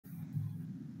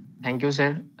Thank you, sir,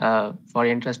 for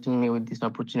entrusting me with this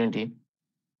opportunity.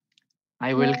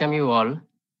 I welcome you all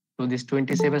to this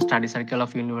 27th Study Circle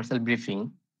of Universal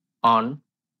Briefing on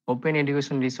Open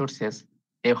Education Resources,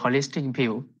 a holistic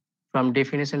view from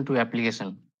definition to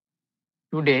application.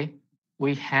 Today,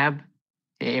 we have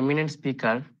an eminent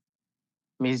speaker,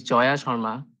 Ms. Joya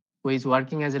Sharma, who is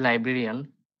working as a librarian,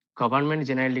 Government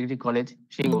General Degree College,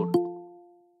 Singur.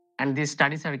 And this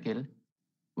study circle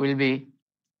will be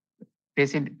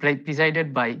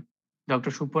presided by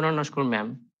Dr. Suparna Noskor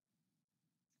ma'am.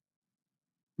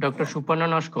 Dr. Suparna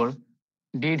Noskor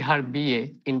did her BA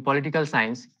in Political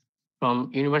Science from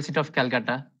University of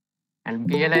Calcutta and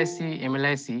BLIC,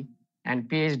 MLIC and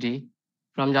PhD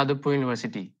from Jadavpur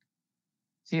University.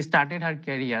 She started her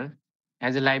career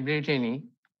as a library trainee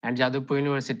at Jadavpur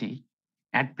University.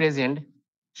 At present,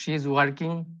 she is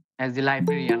working as the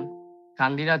librarian,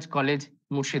 Kandiraj College,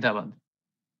 Murshidabad.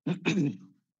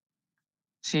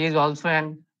 She is also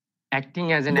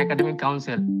acting as an academic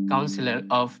counselor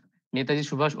of Netaji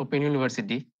Subhash Open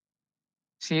University.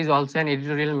 She is also an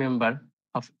editorial member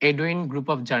of Edwin Group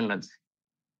of Journals.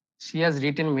 She has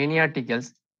written many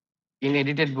articles in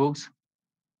edited books,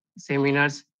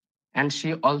 seminars, and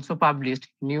she also published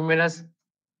numerous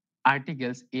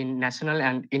articles in national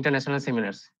and international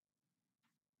seminars.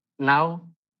 Now,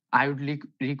 I would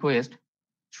request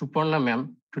Suparna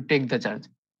ma'am to take the charge.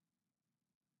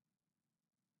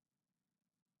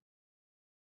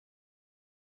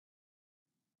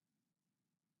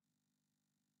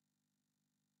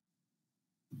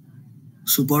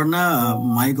 Suparna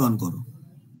mic on করো।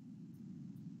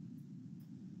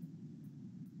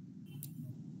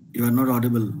 You are not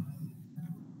audible.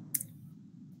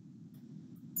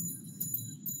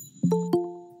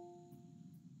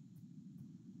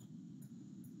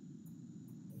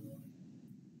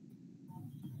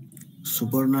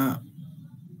 Suparna,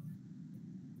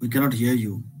 we cannot hear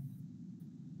you.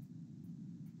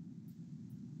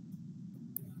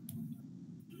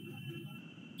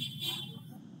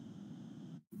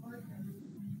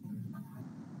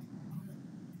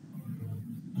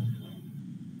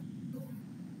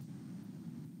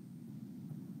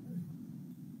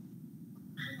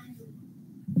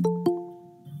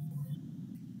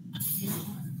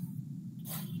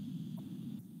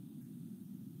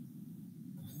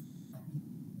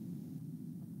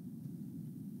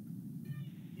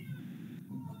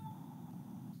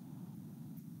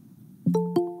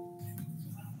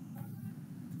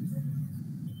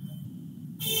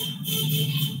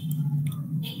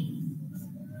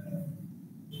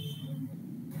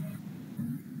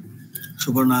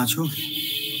 Suparna আছো?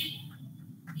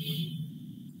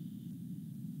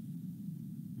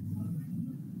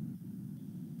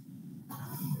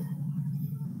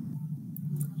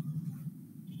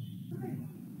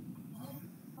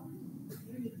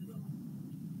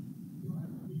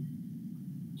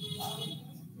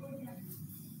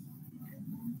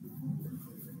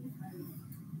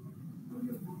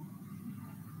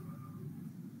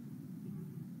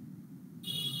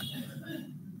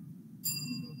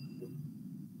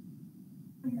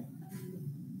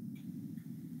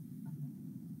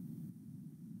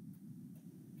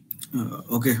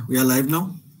 Okay, we are live now.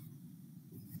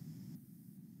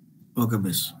 Okay,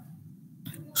 miss.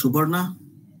 Suparna?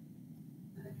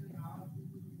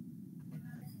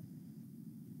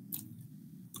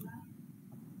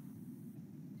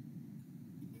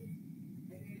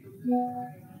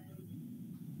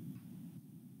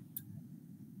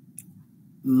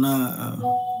 না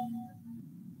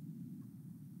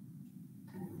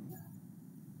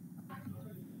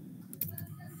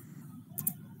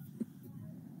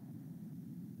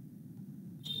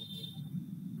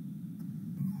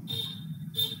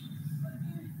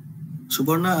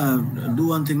Suparna, do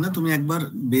one thing না, তুমি একবার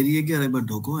বেরিয়ে গিয়ে আরেকবার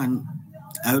ঢোকো, and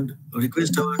I would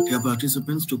request our dear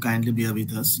participants to kindly bear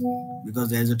with us because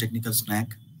there is a technical snag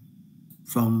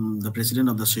from the president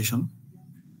of the session.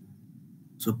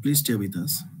 So please stay with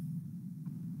us.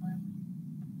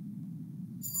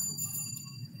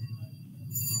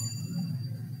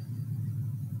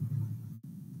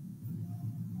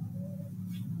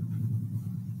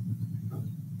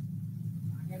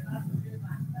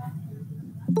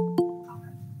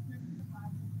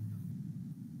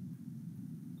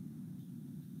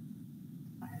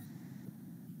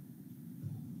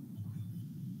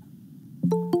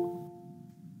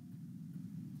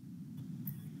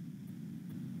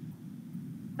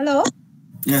 Hello?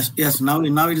 Yes, now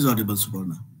it is audible,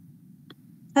 Suparna.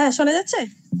 হ্যাঁ, শোনা যাচ্ছে?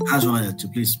 হ্যাঁ, শোনা যাচ্ছে।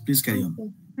 Please carry on.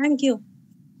 Thank you.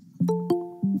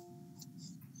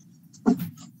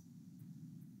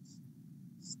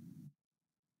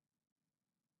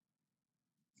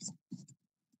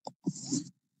 Yes.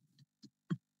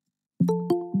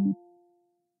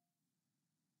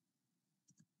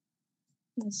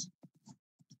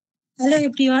 Hello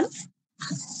everyone.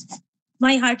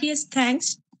 My heartiest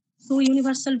thanks to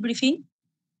Universal Briefing,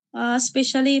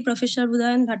 especially Professor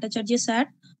Udayan Bhattacharya sir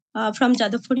from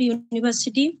Jadavpur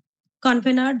University,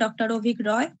 convener Dr. Ovik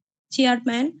Roy,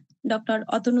 chairman Dr.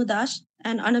 Atanu Das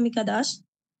and Anamika Das.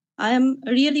 I am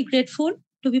really grateful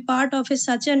to be part of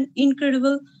such an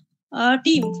incredible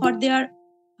team for their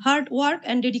hard work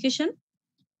and dedication.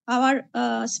 Our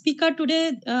speaker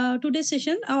today's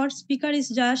session, our speaker is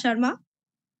Jaya Sharma,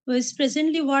 who is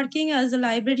presently working as a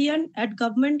librarian at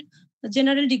Government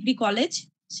General Degree College,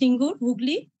 Singur,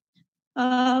 Hooghly.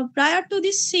 Prior to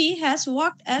this, she has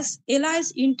worked as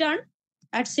LI's intern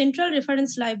at Central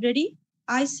Reference Library,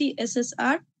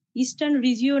 ICSSR, Eastern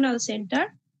Regional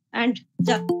Center, and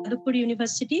Jadavpur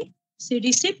University. She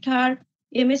received her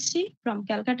MSc from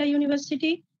Calcutta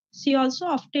University. She also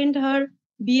obtained her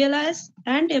BLIS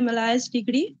and MLIS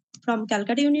degree from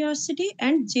Calcutta University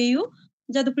and JU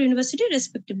Jadavpur University,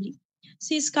 respectively.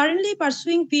 She is currently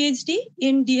pursuing PhD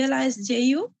in DLIS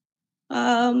JU.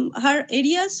 Her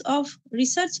areas of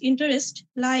research interest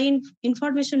lie in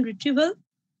information retrieval,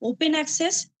 open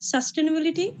access,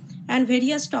 sustainability, and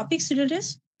various topics related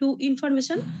to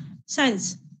information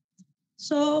science.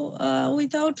 So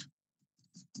without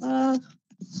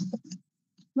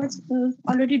much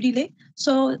already delay,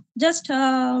 so just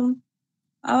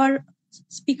our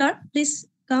speaker, please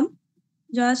come,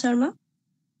 Jaya Sharma,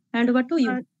 hand over to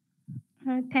you.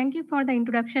 Thank you for the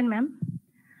introduction, ma'am.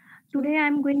 Today I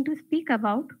am going to speak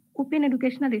about open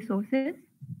educational resources.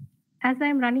 As I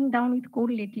am running down with cold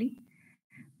lately,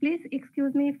 please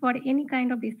excuse me for any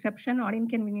kind of disruption or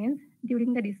inconvenience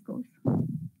during the discourse.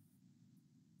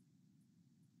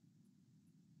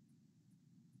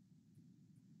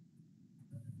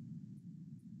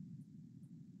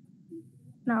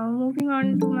 Now moving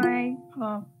on to my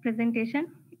presentation.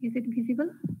 Is it visible?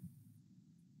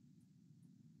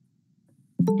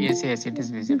 Yes, it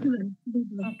is visible.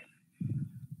 Okay.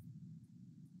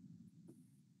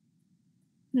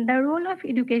 The role of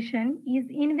education is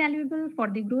invaluable for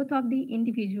the growth of the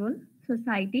individual,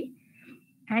 society,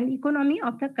 and economy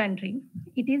of the country.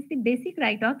 It is the basic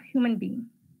right of human being,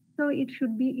 so it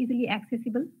should be easily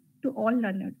accessible to all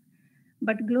learners.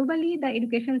 But globally, the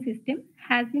education system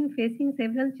has been facing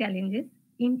several challenges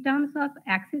in terms of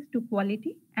access to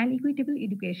quality and equitable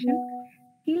education,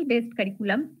 skill-based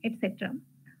curriculum, etc.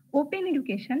 Open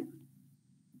education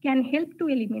can help to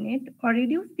eliminate or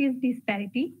reduce this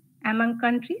disparity among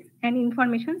countries and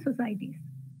information societies.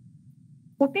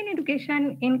 Open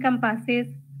education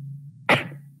encompasses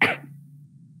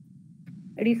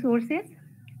resources,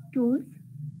 tools,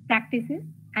 practices,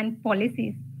 and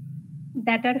policies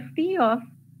that are free of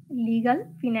legal,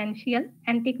 financial,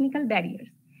 and technical barriers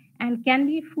and can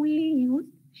be fully used,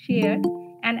 shared,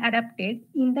 and adapted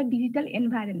in the digital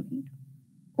environment.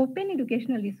 Open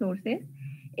educational resources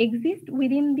exist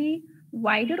within the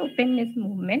wider openness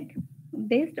movement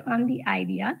based on the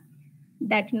idea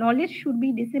that knowledge should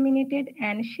be disseminated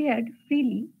and shared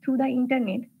freely through the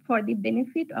internet for the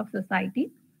benefit of society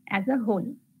as a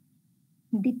whole.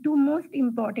 The two most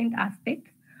important aspects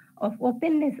of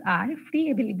openness are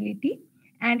free availability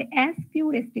and as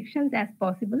few restrictions as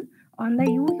possible on the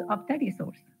use of the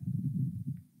resource.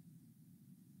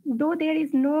 Though there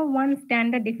is no one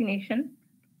standard definition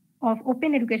of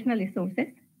open educational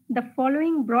resources, the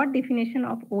following broad definition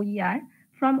of OER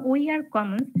from OER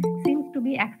Commons seems to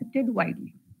be accepted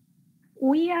widely.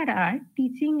 OER are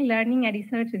teaching, learning, and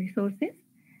research resources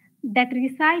that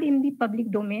reside in the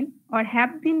public domain or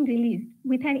have been released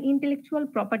with an intellectual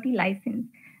property license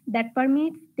that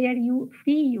permits their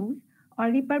free use or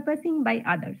repurposing by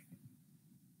others.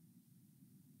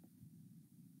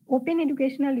 Open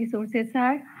educational resources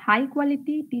are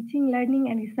high-quality teaching, learning,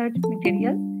 and research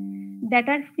materials that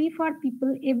are free for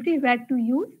people everywhere to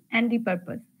use and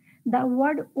repurpose. The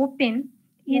word open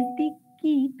is the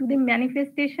key to the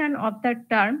manifestation of the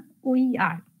term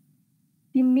OER.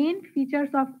 The main features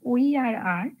of OER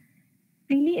are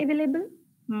freely available,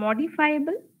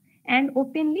 modifiable, and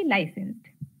openly licensed,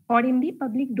 or in the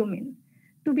public domain.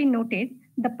 To be noted,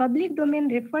 the public domain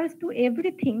refers to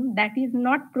everything that is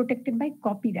not protected by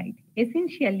copyright.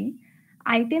 Essentially,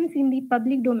 items in the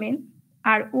public domain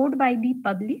are owned by the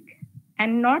public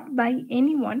and not by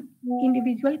any one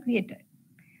individual creator.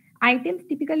 Items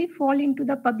typically fall into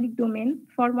the public domain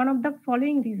for one of the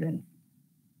following reasons.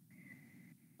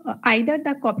 Either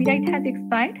the copyright has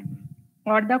expired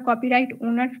or the copyright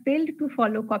owner failed to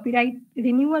follow copyright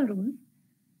renewal rules,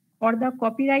 or the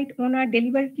copyright owner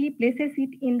deliberately places it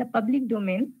in the public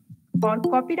domain or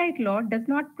copyright law does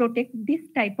not protect this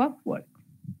type of work.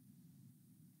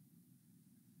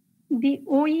 The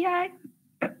OER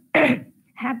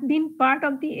have been part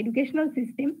of the educational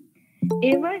system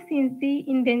ever since the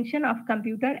invention of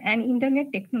computer and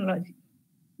internet technology.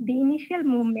 The initial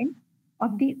movement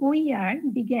of the OER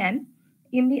began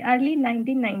in the early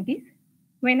 1990s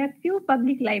when a few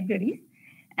public libraries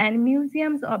and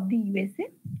museums of the USA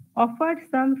offered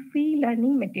some free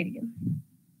learning material.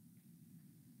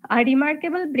 A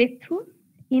remarkable breakthrough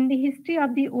in the history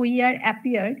of the OER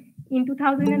appeared in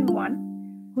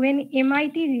 2001 when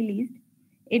MIT released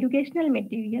educational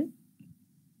material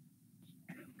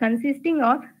consisting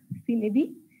of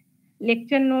syllabi,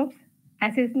 lecture notes,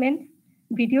 assessments,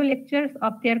 video lectures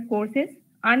of their courses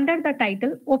under the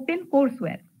title Open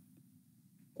Courseware.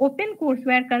 Open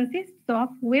Courseware consists of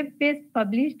web-based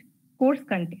published course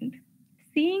content.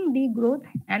 Seeing the growth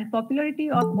and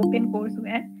popularity of Open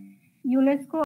Courseware, UNESCO